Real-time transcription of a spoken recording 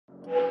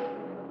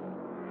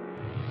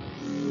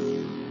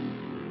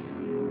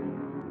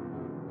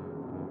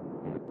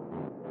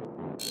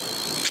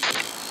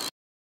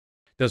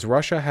Does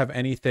Russia have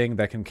anything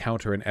that can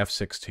counter an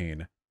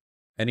F-16?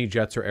 Any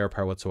jets or air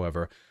power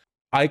whatsoever?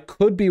 I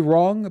could be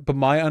wrong, but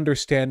my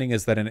understanding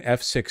is that an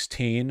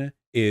F-16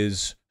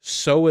 is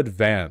so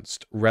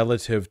advanced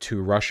relative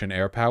to Russian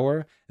air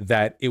power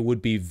that it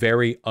would be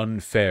very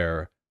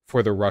unfair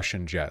for the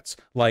Russian jets.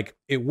 Like,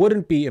 it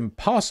wouldn't be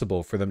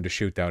impossible for them to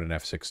shoot down an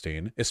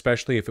F-16,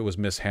 especially if it was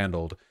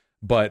mishandled,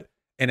 but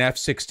an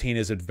F-16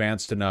 is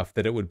advanced enough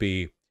that it would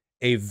be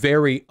a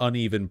very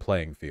uneven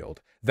playing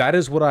field. That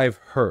is what I've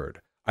heard.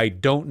 I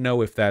don't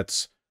know if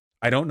that's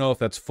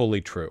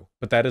fully true,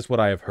 but that is what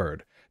I have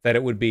heard. That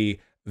it would be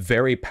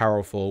very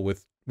powerful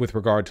with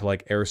regard to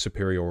like air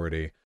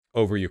superiority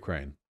over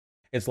Ukraine.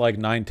 It's like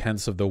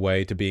 9/10 of the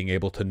way to being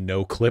able to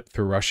no-clip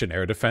through Russian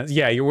air defense.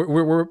 Yeah,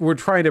 we're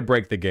trying to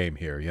break the game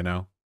here, you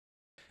know?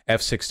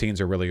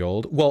 F-16s are really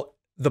old. Well,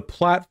 the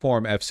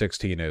platform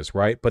F-16 is,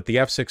 right? But the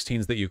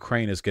F-16s that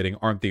Ukraine is getting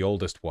aren't the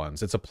oldest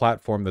ones. It's a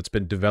platform that's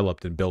been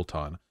developed and built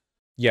on.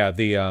 Yeah,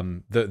 the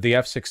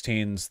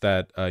F-16s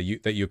that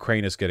that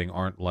Ukraine is getting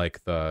aren't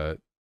like the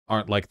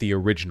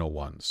original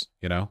ones,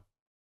 you know?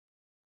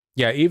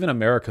 Yeah, even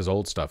America's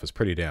old stuff is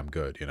pretty damn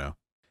good, you know?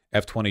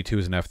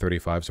 F-22s and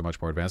F-35s are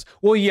much more advanced.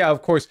 Well, yeah,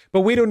 of course,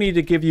 but we don't need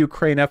to give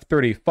Ukraine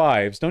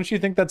F-35s. Don't you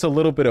think that's a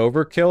little bit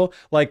overkill?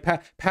 Like,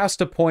 past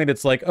a point,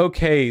 it's like,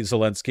 okay,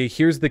 Zelensky,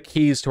 here's the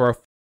keys to our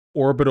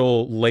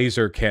orbital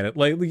laser cannon.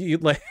 Like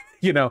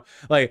you know,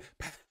 like,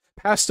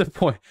 past a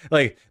point,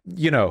 like,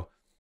 you know,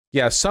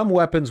 yeah, some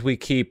weapons we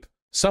keep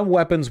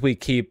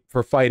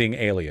for fighting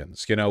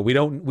aliens, you know? We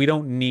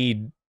don't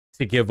need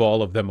to give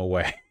all of them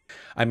away.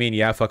 I mean,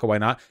 yeah, fuck it, why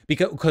not?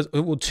 Because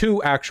well,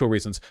 two actual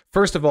reasons.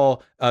 First of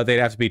all, they'd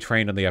have to be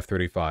trained on the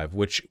F-35,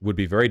 which would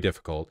be very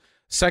difficult.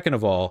 Second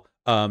of all,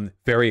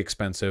 very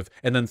expensive.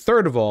 And then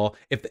third of all,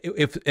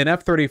 if an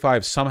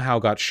F-35 somehow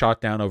got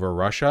shot down over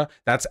Russia,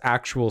 that's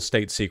actual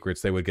state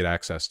secrets they would get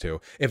access to.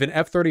 If an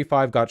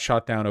F-35 got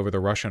shot down over the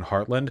Russian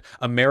heartland,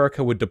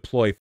 America would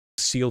deploy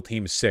SEAL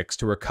Team 6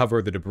 to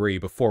recover the debris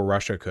before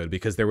Russia could,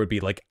 because there would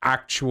be like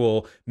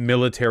actual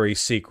military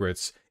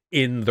secrets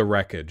in the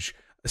wreckage.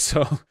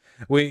 So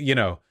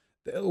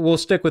we'll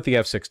stick with the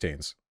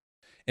F-16s.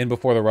 And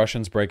before the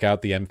Russians break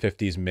out the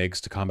M50s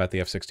MiGs to combat the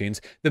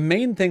F-16s, the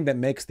main thing that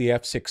makes the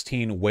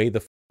F-16 way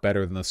the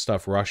better than the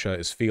stuff Russia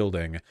is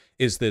fielding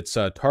is its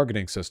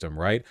targeting system,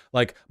 right?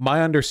 Like,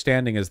 my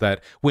understanding is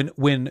that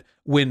when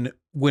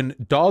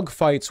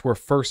dogfights were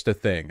first a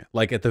thing,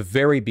 like at the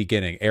very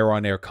beginning,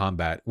 air-on-air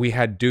combat, we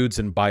had dudes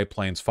in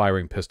biplanes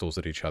firing pistols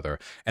at each other.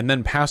 And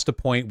then past a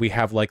point, we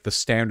have like the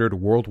standard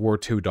World War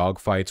II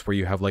dogfights where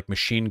you have like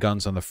machine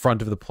guns on the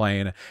front of the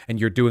plane and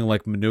you're doing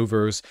like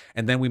maneuvers.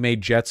 And then we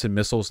made jets and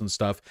missiles and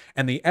stuff.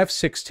 And the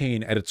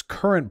F-16 at its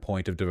current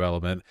point of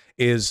development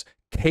is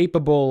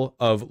capable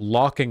of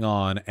locking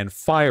on and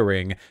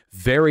firing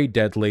very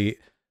deadly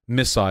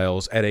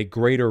missiles at a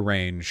greater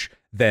range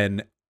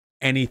than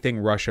anything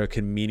Russia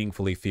can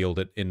meaningfully field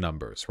it in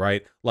numbers,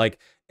 right? Like,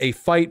 a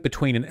fight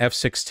between an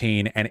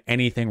F-16 and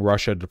anything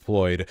Russia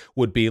deployed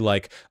would be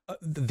like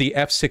the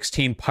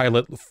F-16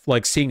 pilot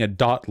like seeing a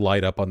dot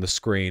light up on the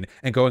screen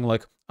and going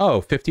like,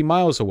 oh, 50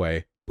 miles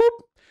away, boop,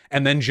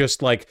 and then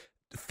just like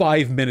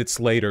 5 minutes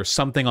later,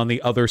 something on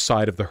the other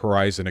side of the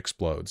horizon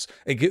explodes.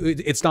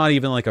 It's not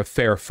even like a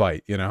fair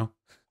fight, you know?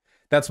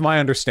 That's my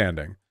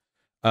understanding.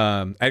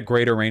 At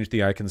greater range,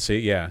 the eye can see,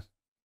 yeah.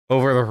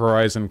 Over the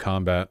horizon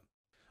combat.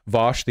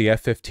 Vaush, the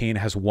F-15,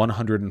 has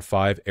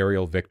 105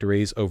 aerial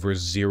victories over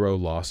 0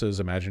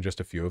 losses. Imagine just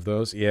a few of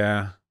those.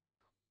 Yeah.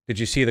 Did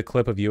you see the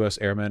clip of U.S.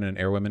 airmen and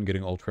airwomen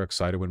getting ultra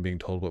excited when being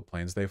told what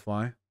planes they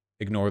fly?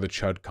 Ignore the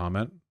Chud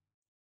comment.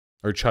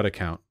 Or Chud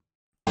account.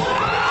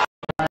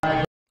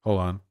 Hold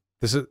on.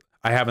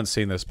 I haven't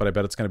seen this, but I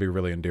bet it's going to be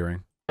really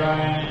endearing.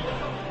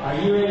 Are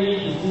you ready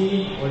to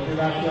see what you're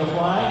about to go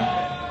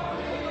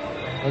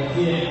fly? Let's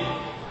see it.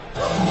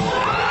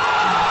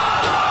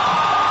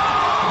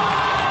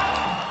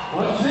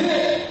 Let's see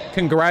it.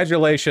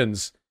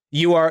 Congratulations.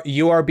 You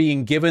are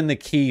being given the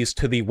keys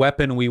to the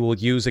weapon we will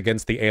use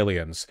against the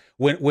aliens.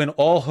 When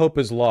all hope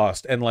is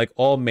lost and like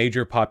all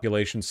major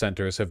population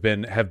centers have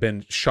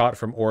been shot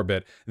from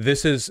orbit,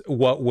 this is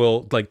what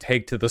will like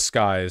take to the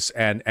skies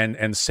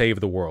and save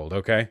the world,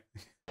 okay?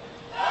 Are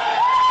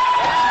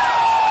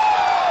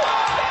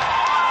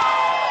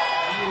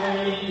you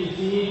ready to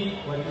see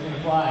what you're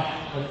gonna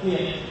fly? Let's see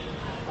it.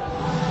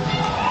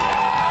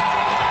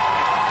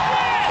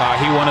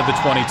 He wanted the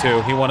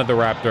 22. He wanted the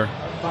Raptor.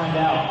 Let's find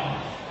out.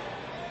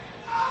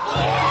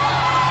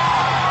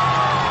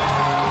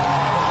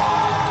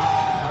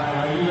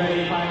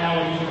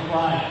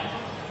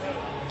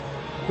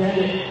 Send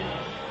it.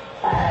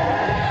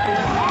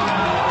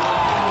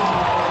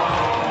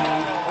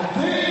 That's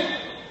it.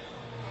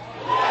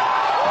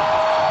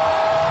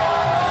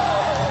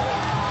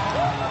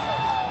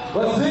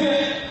 Let's see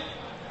it.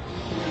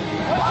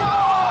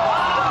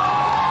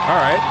 All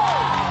right.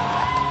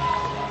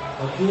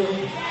 Let's see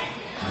it.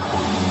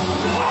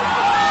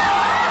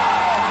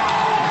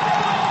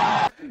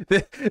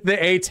 The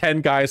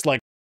A-10 guy's like,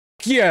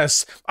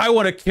 yes, I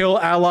want to kill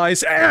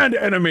allies and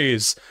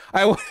enemies.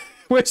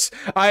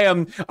 I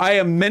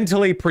am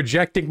mentally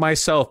projecting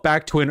myself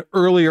back to an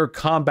earlier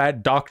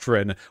combat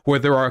doctrine where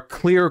there are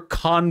clear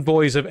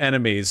convoys of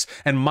enemies,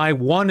 and my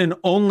one and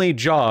only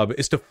job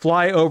is to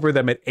fly over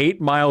them at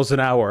 8 miles an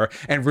hour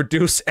and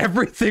reduce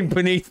everything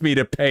beneath me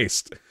to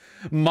paste.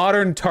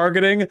 Modern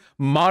targeting,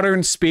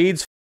 modern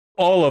speeds,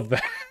 all of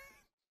that.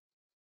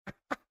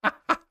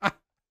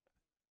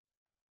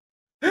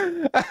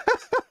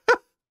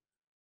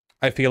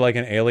 I feel like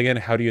an alien.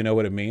 How do you know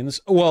what it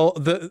means? Well,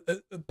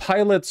 the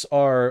pilots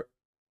are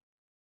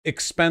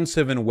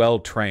expensive and well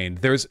trained.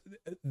 This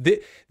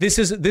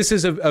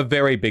is a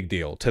very big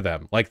deal to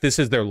them. Like, this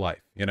is their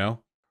life, you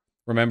know?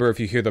 Remember, if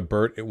you hear the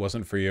Bert, it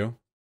wasn't for you.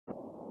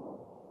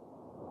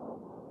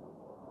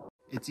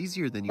 It's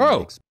easier than you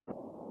might expect.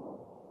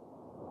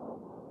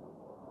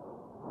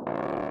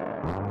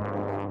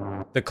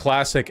 The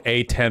classic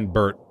A10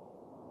 Bert.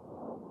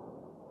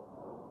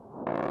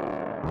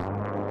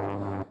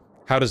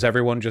 How does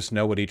everyone just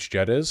know what each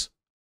jet is?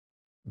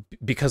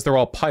 Because they're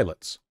all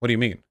pilots. What do you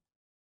mean?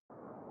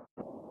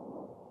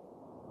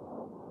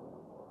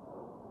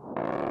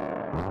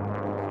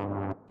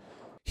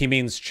 He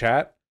means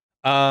chat.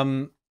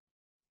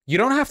 You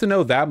don't have to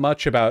know that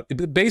much about.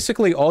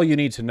 Basically, all you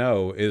need to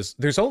know is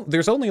there's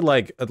only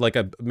like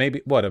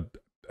maybe what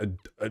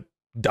a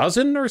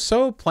dozen or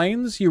so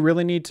planes you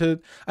really need to.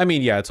 I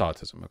mean, yeah, it's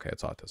autism. Okay,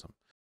 it's autism.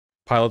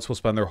 Pilots will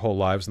spend their whole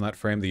lives in that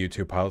frame. The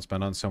U-2 pilots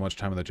spend on so much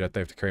time in the jet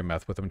they have to carry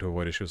meth with them to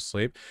avoid issues with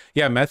sleep.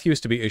 Yeah, meth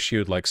used to be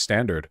issued like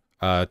standard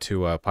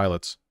to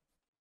pilots.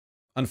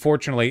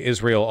 Unfortunately,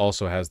 Israel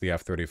also has the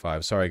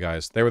F-35. Sorry,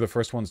 guys. They were the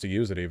first ones to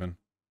use it, even.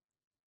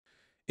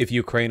 If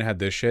Ukraine had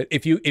this shit,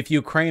 if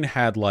Ukraine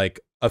had like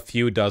a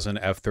few dozen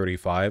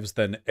F-35s,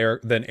 then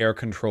air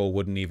control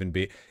wouldn't even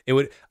be. It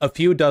would a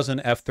few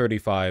dozen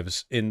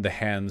F-35s in the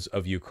hands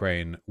of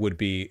Ukraine would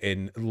be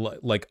in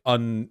like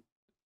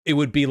It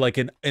would be like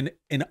an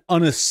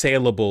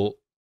unassailable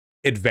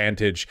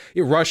advantage.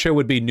 Russia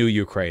would be new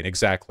Ukraine,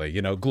 exactly.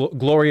 You know,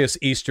 glorious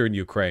Eastern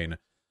Ukraine.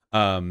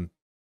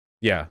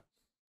 Yeah.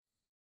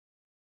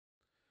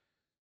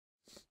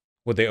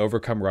 Would they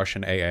overcome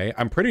Russian AA?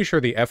 I'm pretty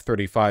sure the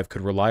F-35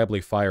 could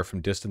reliably fire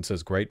from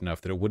distances great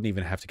enough that it wouldn't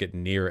even have to get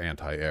near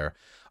anti-air.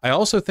 I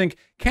also think,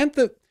 can't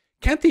the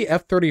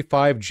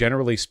F-35,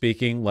 generally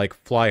speaking, like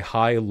fly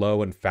high,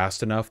 low, and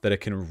fast enough that it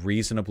can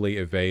reasonably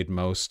evade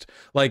most?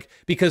 Like,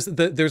 because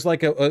there's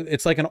like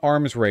it's like an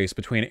arms race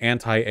between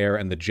anti-air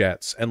and the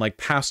jets, and like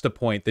past a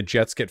point, the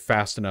jets get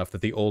fast enough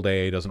that the old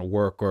AA doesn't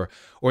work, or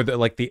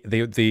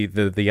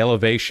the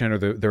elevation or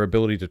their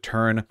ability to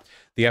turn.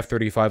 The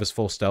F-35 is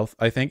full stealth,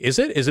 I think. Is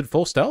it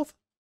full stealth?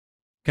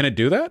 Can it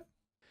do that?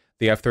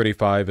 The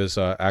F-35 is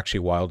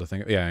actually wild to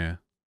think. Yeah.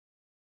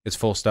 It's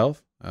full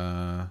stealth.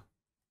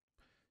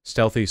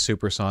 Stealthy,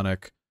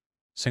 supersonic,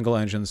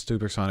 single-engine,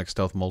 supersonic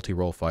stealth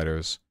multi-role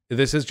fighters.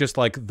 This is just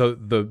like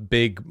the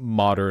big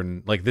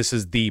modern, like this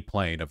is the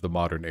plane of the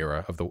modern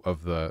era of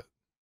the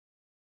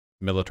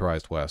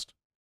militarized West.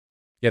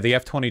 Yeah, the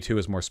F-22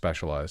 is more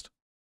specialized,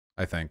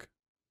 I think.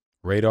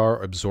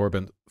 Radar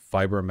absorbent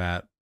fiber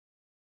mat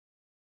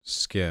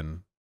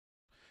skin.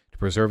 To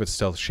preserve its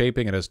stealth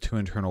shaping, it has 2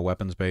 internal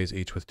weapons bays,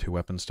 each with 2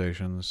 weapon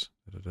stations.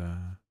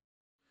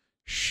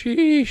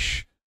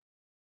 Sheesh.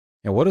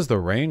 Yeah, what is the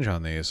range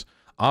on these?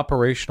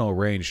 Operational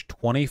range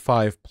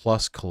 25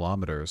 plus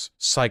kilometers.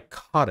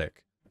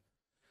 Psychotic.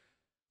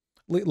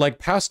 Like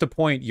past a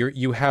point,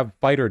 you have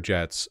fighter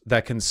jets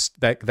that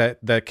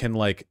can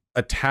like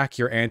attack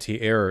your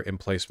anti-air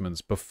emplacements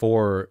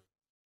before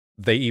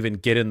they even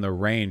get in the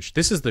range.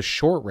 This is the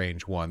short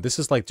range one. This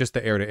is like just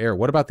the air-to-air.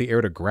 What about the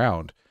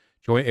air-to-ground?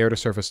 Joint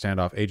air-to-surface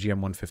standoff,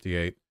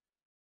 AGM-158.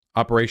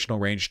 Operational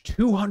range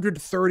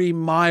 230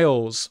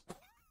 miles.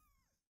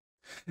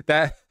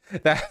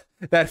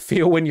 That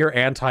feel when your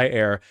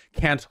anti-air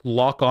can't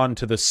lock on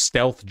to the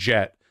stealth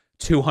jet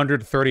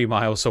 230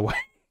 miles away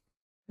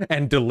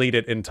and delete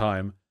it in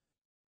time.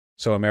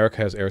 So America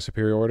has air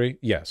superiority?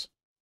 Yes.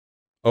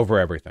 Over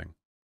everything.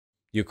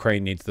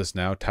 Ukraine needs this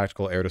now.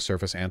 Tactical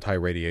air-to-surface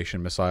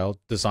anti-radiation missile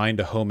designed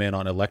to home in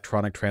on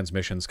electronic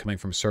transmissions coming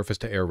from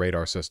surface-to-air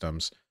radar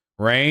systems.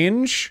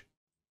 Range?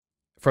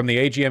 From the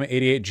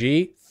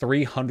AGM-88G,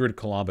 300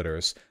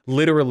 kilometers.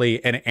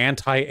 Literally an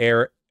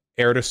anti-air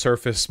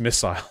air-to-surface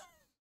missile.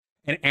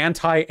 An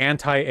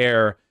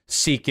anti-air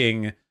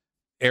seeking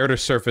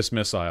air-to-surface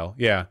missile.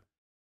 Yeah.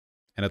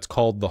 And it's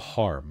called the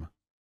Harm.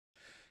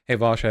 Hey,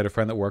 Vaush, I had a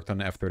friend that worked on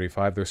an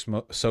F-35. They're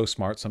so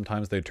smart,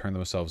 sometimes they'd turn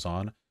themselves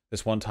on.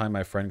 This one time,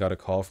 my friend got a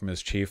call from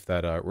his chief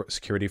that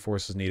security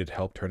forces needed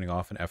help turning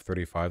off an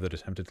F-35 that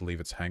attempted to leave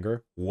its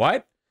hangar.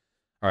 What?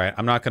 All right,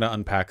 I'm not going to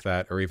unpack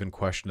that or even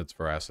question its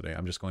veracity.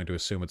 I'm just going to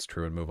assume it's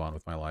true and move on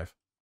with my life.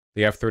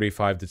 The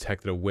F-35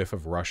 detected a whiff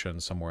of Russian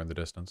somewhere in the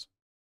distance.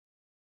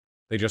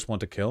 They just want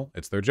to kill.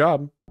 It's their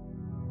job.